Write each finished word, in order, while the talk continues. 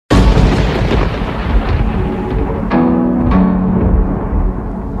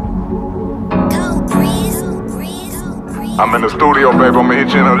I'm in the studio, baby. I'ma hit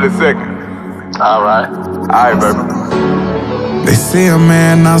you in a little second. Alright. Alright, baby. They say a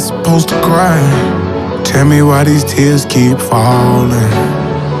man not supposed to cry. Tell me why these tears keep falling.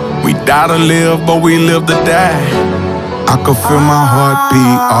 We die to live, but we live to die. I can feel my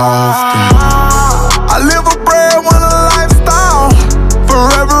heartbeat often. I live a breadwinner lifestyle.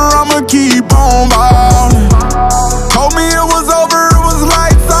 Forever I'ma keep on ballin'. Told me it was over, it was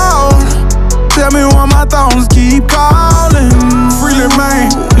lights out. Tell me why my thoughts keep calling. Freely,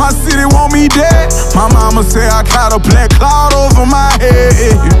 man, my city want me dead. My mama say I got a black cloud over my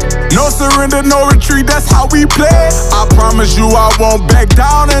head. No surrender, no retreat, that's how we play. I promise you I won't back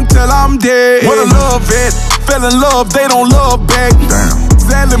down until I'm dead. What a love at, fell in love, they don't love back. Damn.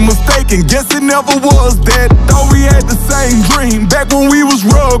 Sadly mistaken, guess it never was that. Thought we had the same dream, back when we was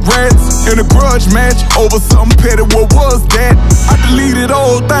rugrats. In a grudge match, over something petty, what was that? I deleted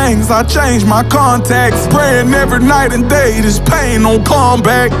old things, I changed my contacts. Praying every night and day, this pain don't come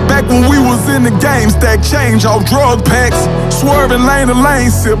back. Back when we was in the game, stack change off drug packs. Swerving lane to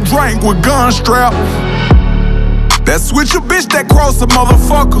lane, sip drink with gun strap. That switch a bitch, that cross a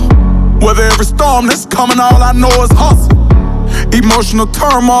motherfucker. Weather every storm that's coming, all I know is hustle. Emotional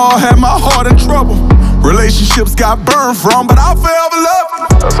turmoil had my heart in trouble. Relationships got burned from, but I'll forever love you.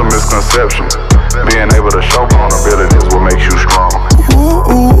 That's a misconception. Being able to show vulnerability is what makes you strong.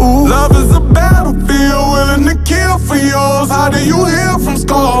 Love is a battlefield, willing to kill for yours. How do you heal from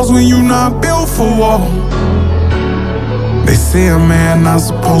scars when you not built for war? They say a man not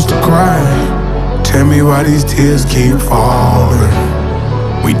supposed to cry. Tell me why these tears keep falling.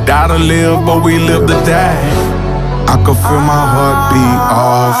 We die to live, but we live to die. I can feel my heartbeat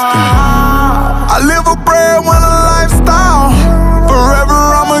often. I live a breadwinner lifestyle. Forever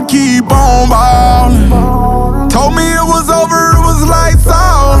I'ma keep on ballin'. Told me it was over, it was lights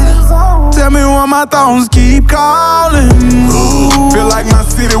out. Tell me why my thoughts keep calling. Feel like my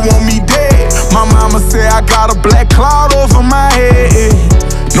city want me dead. My mama say I got a black cloud over my head.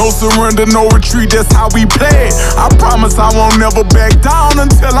 No surrender, no retreat, that's how we play. I promise I won't never back down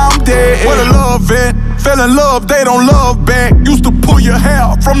until I'm dead. What a love at, fell in love, they don't love back. Used to pull your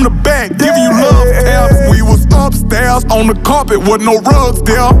hair from the back, giving you love taps. We was upstairs on the carpet with no rugs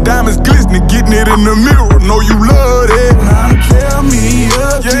there. Diamonds glistening, getting it in the mirror, know you love it. Now tell me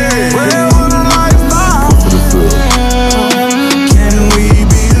again, where was the lifestyle? Can we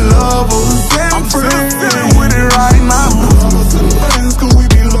be lovers? I'm pretty with it right now.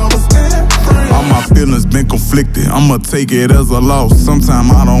 All my feelings been conflicted, I'ma take it as a loss.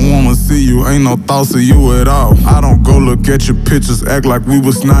 Sometimes I don't wanna see you, ain't no thoughts of you at all. I don't go look at your pictures, act like we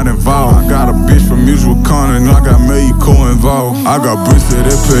was not involved. I got a bitch from Mutual Con and I got Mexico involved. I got bricks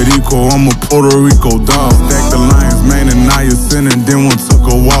at Perico, I'm a Puerto Rico dog. Stack the Lions, man, and now you're sinning, then one took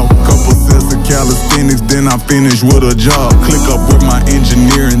a walk. Couple sets of calisthenics, then I finish with a job. Click up with my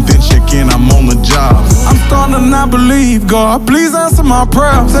engineer and then check in, I'm on the job. I'm starting to not believe, God, please answer my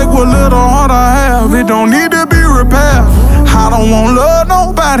prayer. Take what little heart I have, it don't need to be repaired. I don't want love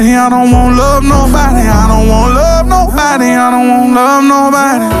nobody, I don't want love nobody, I don't want love nobody, I don't want love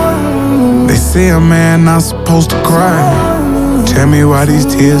nobody. They say a man not supposed to cry. Tell me why these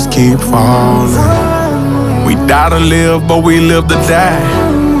tears keep falling. We die to live, but we live to die.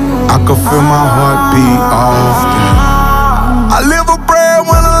 I can feel my heartbeat often. I live a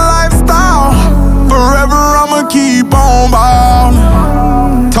breadwinner lifestyle. Forever I'ma keep on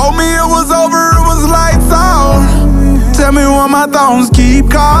ballin'. Told me it was over, it was lights out. Tell me why my thoughts keep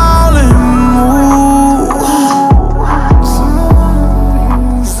calling.